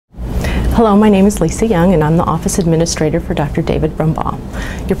Hello, my name is Lisa Young and I'm the office administrator for Dr. David Brumbaugh.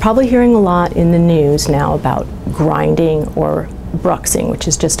 You're probably hearing a lot in the news now about grinding or bruxing, which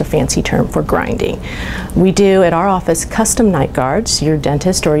is just a fancy term for grinding. We do at our office custom night guards. Your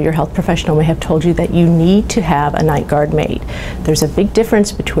dentist or your health professional may have told you that you need to have a night guard made. There's a big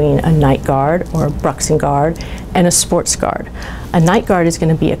difference between a night guard or a bruxing guard and a sports guard. A night guard is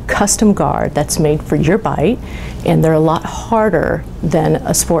going to be a custom guard that's made for your bite, and they're a lot harder than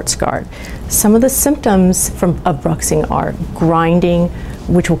a sports guard. Some of the symptoms of bruxing are grinding,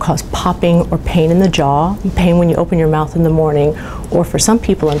 which will cause popping or pain in the jaw, pain when you open your mouth in the morning, or for some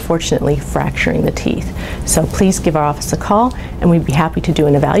people, unfortunately, fracturing the teeth. So please give our office a call, and we'd be happy to do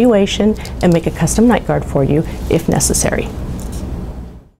an evaluation and make a custom night guard for you if necessary.